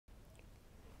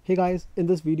Hey guys, in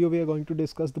this video we are going to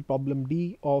discuss the problem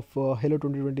D of Hello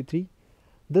 2023.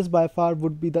 This by far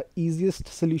would be the easiest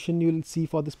solution you will see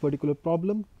for this particular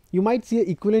problem. You might see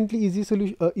an equivalently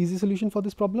easy solution for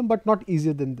this problem, but not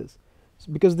easier than this.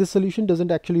 Because this solution doesn't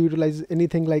actually utilize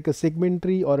anything like a segment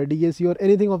tree or a DSE or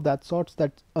anything of that sorts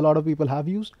that a lot of people have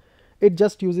used. It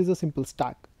just uses a simple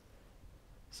stack.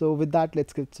 So with that,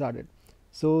 let's get started.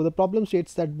 So the problem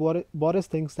states that Boris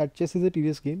thinks that chess is a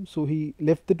tedious game, so he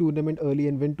left the tournament early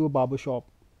and went to a barber shop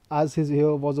as his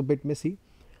hair was a bit messy,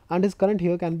 and his current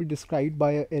hair can be described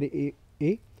by a array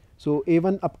A. So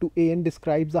A1 up to AN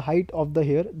describes the height of the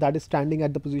hair that is standing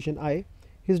at the position I.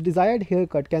 His desired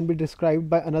haircut can be described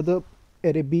by another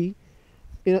array B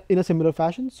in a similar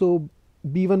fashion. So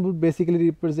B1 would basically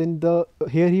represent the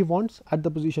hair he wants at the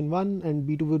position 1, and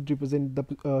B2 would represent the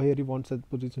hair he wants at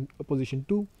position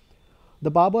 2. The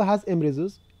barber has M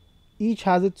razors. Each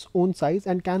has its own size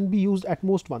and can be used at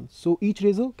most once. So each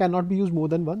razor cannot be used more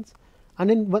than once.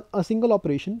 And in a single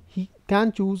operation, he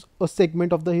can choose a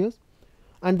segment of the hairs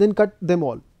and then cut them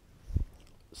all.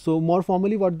 So more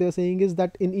formally, what they're saying is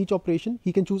that in each operation,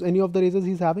 he can choose any of the razors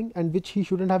he's having and which he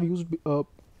shouldn't have used,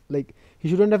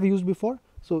 before.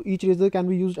 So each razor can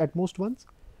be used at most once.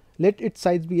 Let its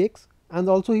size be X. And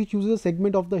also he chooses a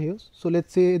segment of the hairs. So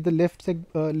let's say the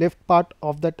left part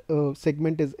of that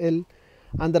segment is L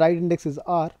and the right index is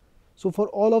R. So for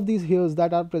all of these hairs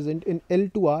that are present in L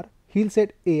to R, he'll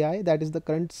set AI, that is the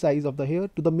current size of the hair,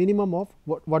 to the minimum of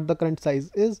what the current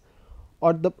size is,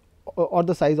 or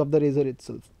the size of the razor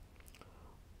itself.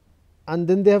 And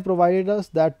then they have provided us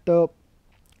that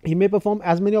he may perform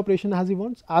as many operations as he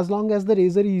wants as long as the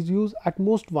razor is used at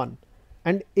most one,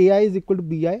 and AI is equal to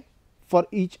BI for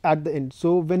each at the end.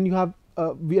 So when you have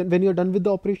when you're done with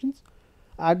the operations,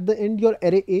 at the end your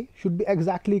array A should be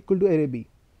exactly equal to array B.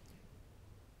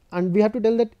 And we have to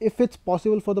tell that if it's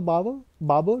possible for the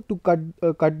barber to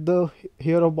cut the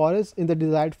hair of Boris in the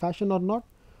desired fashion or not.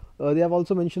 They have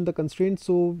also mentioned the constraints.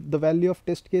 So the value of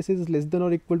test cases is less than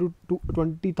or equal to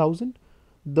 20,000.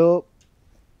 The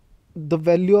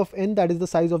value of n, that is the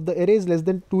size of the array, is less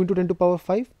than 2 into 10 to power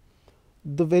 5.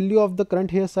 The value of the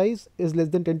current hair size is less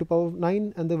than 10 to power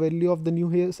 9, and the value of the new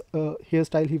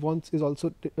hairstyle he wants is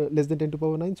also less than 10 to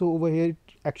power 9. So over here it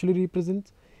actually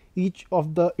represents each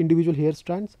of the individual hair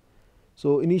strands.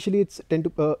 So initially it's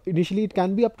initially it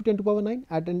can be up to 10 to power 9.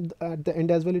 At the end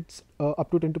as well, it's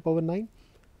up to 10 to power 9.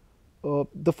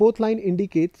 The fourth line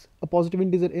indicates a positive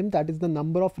integer m, that is the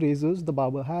number of razors the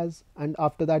barber has, and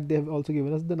after that they have also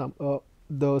given us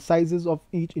the sizes of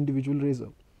each individual razor.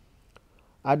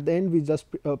 At the end we just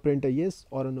print a yes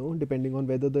or a no depending on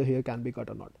whether the hair can be cut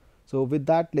or not. So with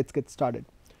that, let's get started.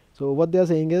 So what they are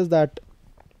saying is that,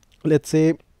 let's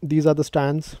say these are the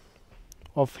strands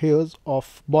of hairs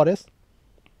of Boris,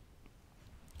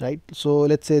 right? So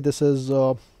let's say this is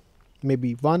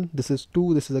maybe 1, this is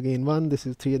 2, this is again 1, this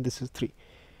is 3, and this is 3.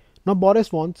 Now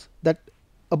Boris wants that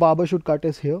a barber should cut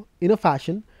his hair in a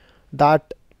fashion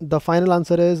that the final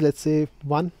answer is, let's say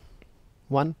 1,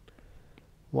 1,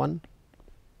 1,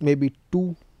 maybe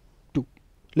 2, 2.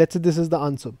 Let's say this is the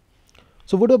answer.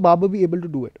 So would a barber be able to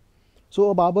do it? So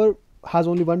a barber has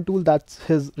only one tool, that's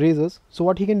his razors. So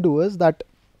what he can do is that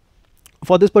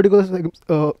for this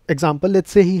particular example,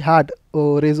 let's say he had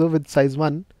a razor with size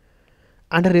 1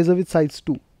 and a razor with size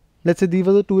 2. Let's say these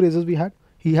were the two razors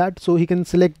he had. So he can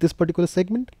select this particular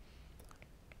segment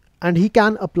and he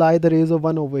can apply the razor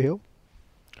 1 over here.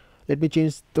 Let me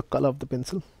change the color of the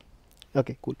pencil.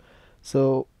 Okay, cool.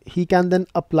 So he can then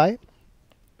apply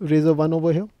razor 1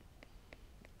 over here.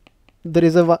 The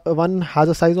razor 1 has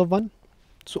a size of 1.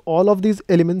 So all of these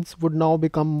elements would now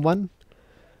become 1,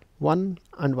 1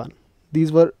 and 1.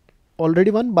 These were already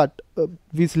 1, but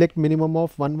we select minimum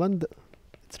of 1, 1.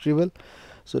 It's trivial,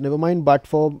 so never mind. But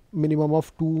for minimum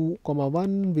of 2,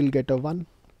 1, we'll get a 1.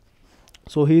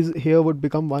 So his hair would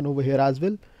become 1 over here as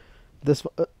well. This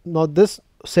now this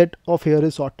set of hair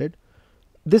is sorted.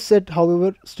 This set,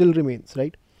 however, still remains,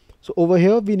 right? So over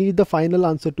here we need the final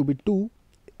answer to be 2.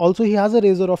 Also he has a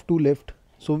razor of 2 left,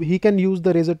 so he can use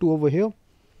the razor 2 over here,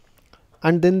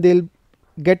 and then they'll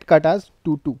get cut as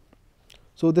 2, 2.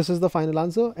 So this is the final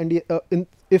answer, and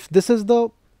if this is the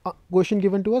question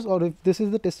given to us, or if this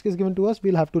is the test case given to us,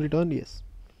 we'll have to return yes.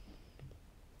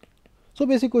 So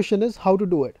basic question is how to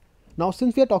do it. Now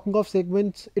since we are talking of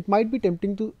segments, it might be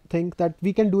tempting to think that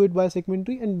we can do it by a segment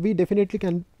tree, and we definitely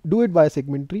can do it by a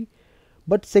segment tree,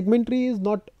 but segment tree is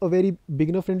not a very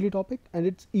beginner friendly topic, and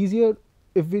it's easier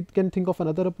if we can think of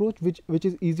another approach which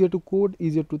is easier to code,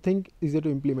 easier to think, easier to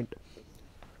implement.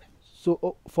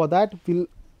 So for that we'll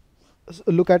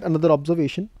look at another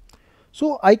observation.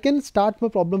 So I can start my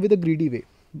problem with a greedy way.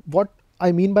 What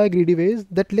I mean by a greedy way is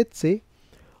that let's say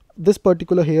this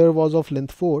particular hair was of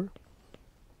length 4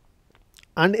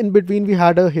 and in between we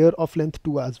had a hair of length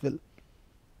 2 as well,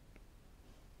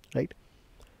 right?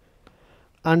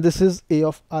 And this is A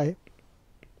of I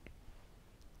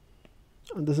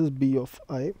and this is B of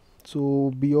I.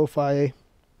 So B of I,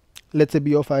 let's say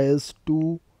B of I is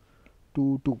 2,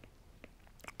 2, 2.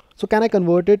 So can I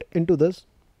convert it into this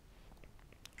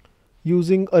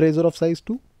using a razor of size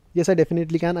 2? Yes, I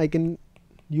definitely can. I can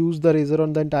use the razor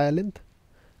on the entire length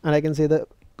and I can say the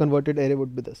converted array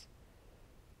would be this.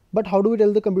 But how do we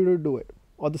tell the computer to do it,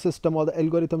 or the system or the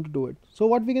algorithm to do it? So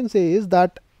what we can say is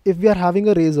that if we are having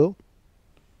a razor,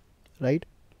 right,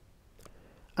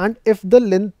 and if the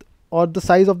length or the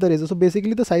size of the razor, so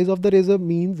basically the size of the razor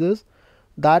means is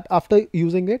that after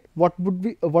using it, what would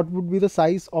be the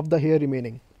size of the hair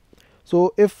remaining.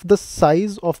 So if the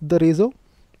size of the razor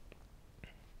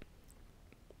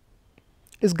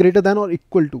is greater than or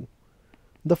equal to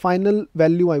the final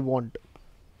value I want,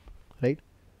 right,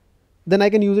 then I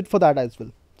can use it for that as well.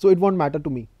 So it won't matter to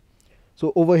me.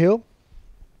 So over here,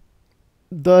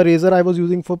 the razor I was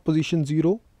using for position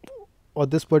 0 or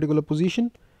this particular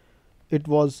position, it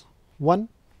was 1,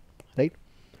 right?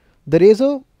 The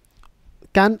razor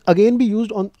can again be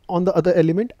used on the other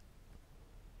element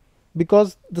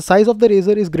because the size of the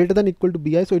razor is greater than or equal to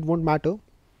bi, so it won't matter.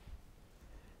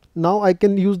 Now I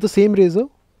can use the same razor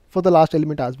for the last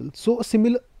element as well. So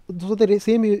same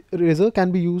razor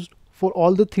can be used for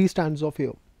all the 3 strands of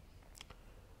hair.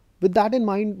 With that in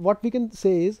mind, what we can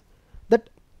say is that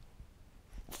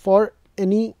for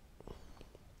any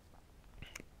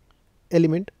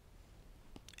element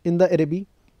in the array B,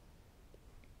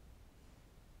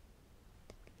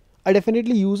 I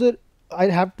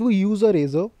have to use a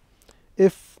razor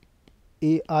if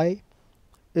AI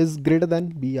is greater than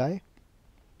BI.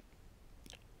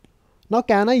 Now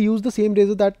can I use the same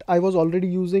razor that I was already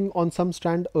using on some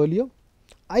strand earlier?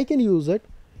 I can use it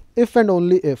if and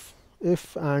only if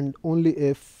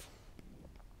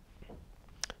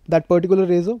that particular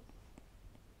razor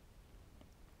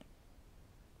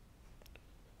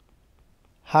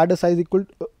had a size equal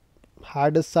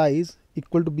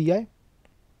to bi,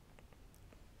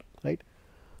 right?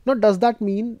 Now does that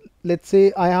mean, let's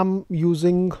say I am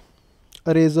using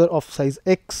a razor of size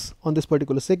x on this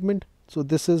particular segment, so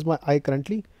this is my I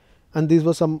currently, and these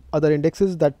were some other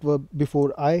indexes that were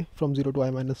before I, from 0 to I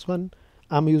minus 1.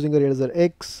 I'm using a razor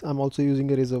x, I'm also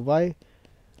using a razor y.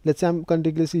 Let's say I'm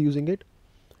continuously using it,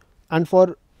 and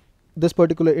for this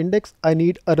particular index I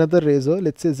need another razor,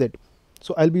 let's say z.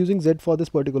 So I'll be using z for this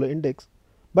particular index,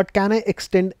 but can I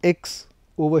extend x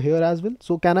over here as well?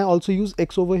 So can I also use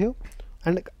x over here,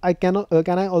 and can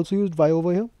I also use y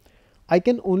over here? I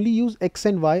can only use x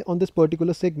and y on this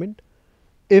particular segment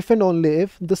if and only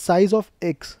if the size of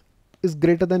x is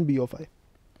greater than b of I.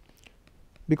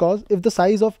 Because if the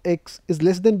size of x is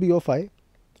less than b of I,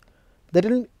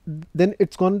 then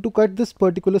it's going to cut this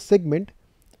particular segment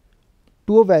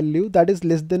to a value that is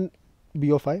less than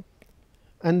b of I,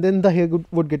 and then the hair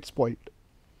would get spoiled.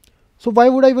 So why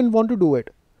would I even want to do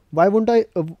it? Why would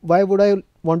I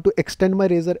want to extend my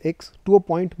razor x to a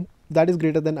point that is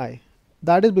greater than I?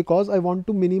 That is because I want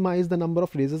to minimize the number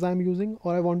of razors I am using,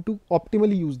 or I want to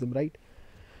optimally use them, right?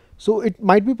 So it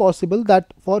might be possible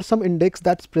that for some index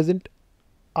that's present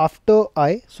after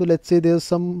I, so let's say there's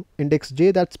some index j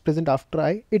that's present after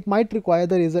I, it might require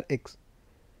the razor x.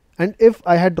 And if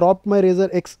I had dropped my razor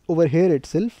x over here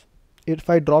itself, if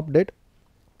I dropped it,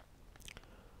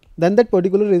 then that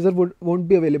particular razor won't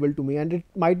be available to me, and it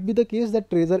might be the case that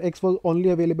razor x was only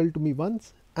available to me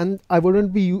once, and I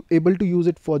wouldn't be able to use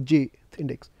it for j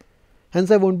index.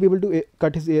 Hence I won't be able to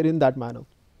cut his hair in that manner.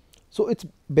 So it's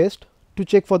best to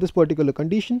check for this particular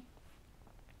condition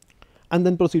and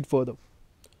then proceed further.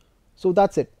 So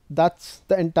that's it. That's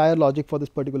the entire logic for this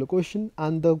particular question,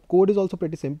 and the code is also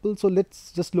pretty simple. So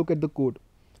let's just look at the code.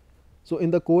 So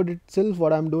in the code itself,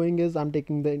 what I'm doing is I'm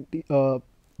taking the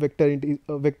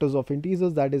vectors of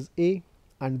integers, that is a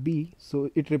and b. So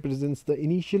it represents the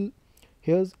initial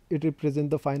hairs, it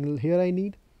represents the final hair I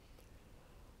need.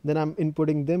 Then I'm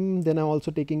inputting them. Then I'm also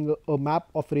taking a map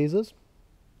of razors,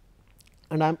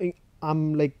 and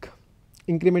I'm like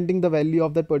incrementing the value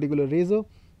of that particular razor,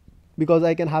 because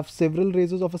I can have several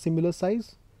razors of a similar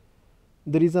size.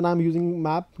 The reason I'm using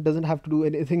map doesn't have to do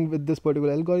anything with this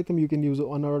particular algorithm. You can use an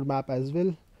on-order map as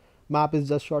well. Map is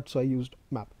just short, so I used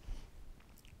map.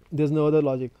 There's no other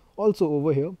logic. Also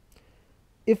over here,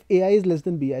 if AI is less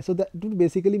than BI, so that would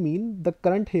basically mean the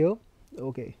current hair.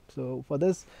 Okay, so for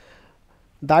this,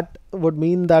 that would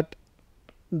mean that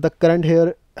the current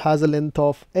hair has a length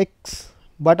of x,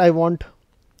 but I want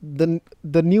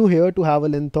the new hair to have a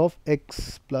length of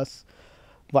x plus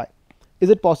y. Is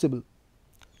it possible?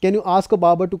 Can you ask a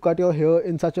barber to cut your hair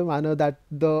in such a manner that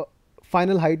the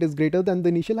final height is greater than the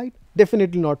initial height?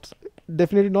 Definitely not.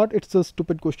 Definitely not. It's a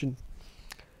stupid question.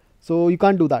 So you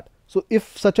can't do that. So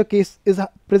if such a case is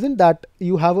present that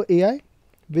you have a AI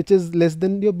which is less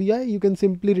than your BI, you can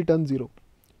simply return 0.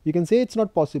 You can say it's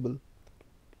not possible.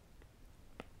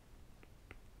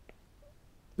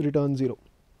 Return 0.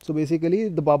 So basically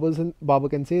the barber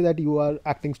can say that you are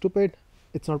acting stupid.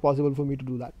 It's not possible for me to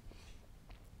do that.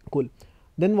 Cool.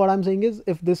 Then what I'm saying is,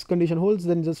 if this condition holds,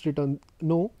 then just return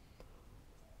no.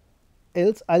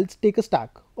 Else I'll take a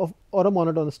stack of or a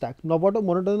monotonous stack. Now what a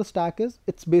monotonous stack is,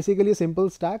 it's basically a simple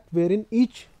stack wherein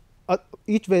each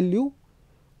value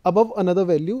above another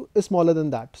value is smaller than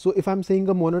that. So if I'm saying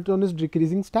a monotonous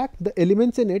decreasing stack, the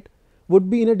elements in it would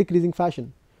be in a decreasing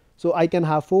fashion. So I can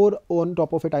have 4, on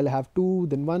top of it I'll have 2,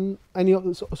 then 1,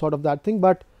 any sort of that thing.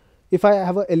 But if I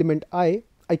have an element I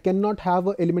cannot have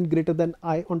an element greater than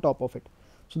I on top of it.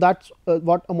 So that's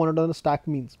what a monotonous stack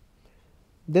means.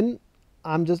 Then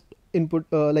I'm just input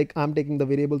like I'm taking the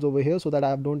variables over here so that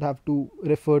I don't have to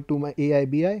refer to my AI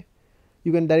BI.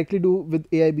 You can directly do with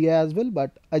AI BI as well,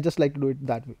 but I just like to do it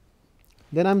that way.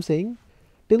 Then I'm saying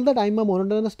till the time a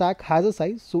monotonous stack has a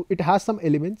size, so it has some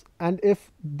elements, and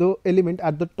if the element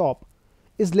at the top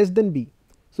is less than B,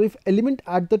 so if element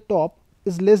at the top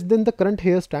is less than the current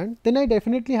hair strand, then I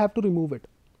definitely have to remove it.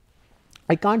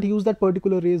 I can't use that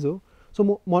particular razor.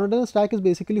 So monotonous stack is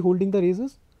basically holding the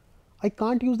razors. I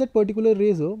can't use that particular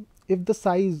razor if the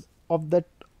size of the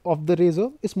razor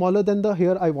is smaller than the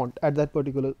hair I want at that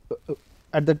particular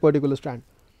strand.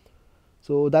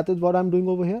 So that is what I'm doing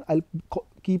over here. I'll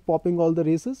keep popping all the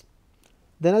razors.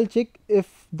 Then I'll check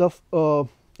if the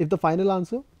final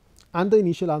answer and the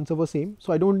initial answer were same.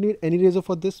 So I don't need any razor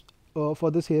for this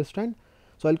hair strand.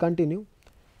 So I'll continue.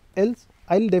 Else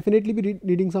I'll definitely be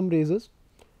needing some razors.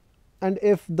 And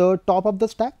if the top of the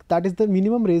stack, that is the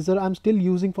minimum razor I'm still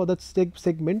using for that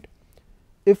segment,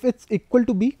 if it's equal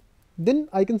to B, then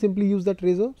I can simply use that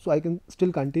razor, so I can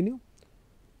still continue.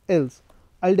 Else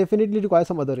I'll definitely require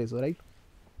some other razor, right?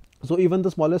 So even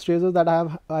the smallest razor that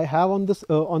I have on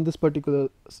this particular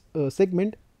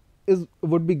segment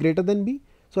would be greater than B,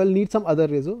 so I'll need some other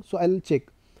razor. So I'll check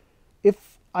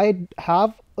if I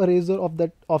have a razor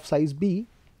of size B,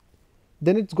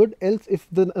 then it's good. Else if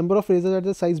the number of razors at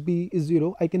the size B is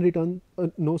 0, I can return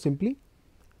no simply.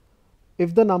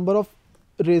 If the number of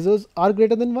razors are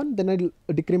greater than 1, then I'll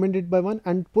decrement it by 1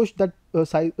 and push that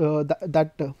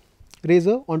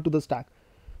razor onto the stack.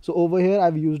 So over here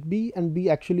I've used B, and B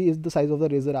actually is the size of the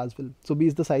razor as well. So B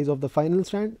is the size of the final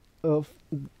strand,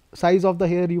 size of the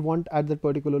hair you want at that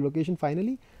particular location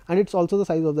finally, and it's also the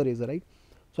size of the razor, right?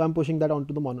 So I'm pushing that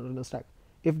onto the monotonous stack.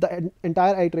 If the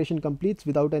entire iteration completes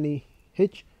without any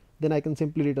hitch, then I can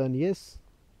simply return yes,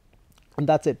 and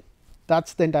that's it.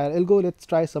 That's the entire algo. Let's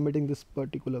try submitting this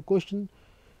particular question.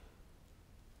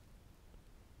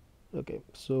 Okay,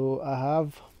 so I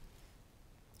have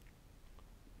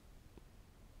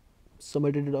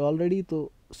submitted it already,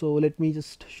 so let me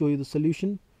just show you the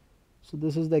solution. So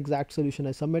this is the exact solution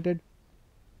I submitted,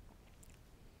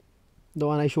 the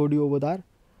one I showed you over there.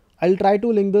 I'll try to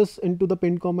link this into the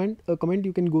pinned comment.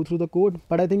 You can go through the code,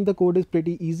 but I think the code is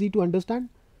pretty easy to understand,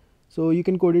 so you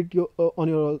can code it on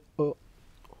your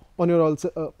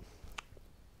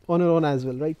own as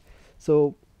well, right?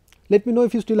 So let me know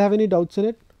if you still have any doubts in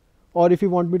it, or if you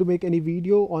want me to make any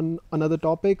video on another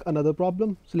topic, another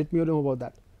problem. So let me know about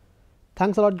that.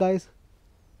 Thanks a lot, guys.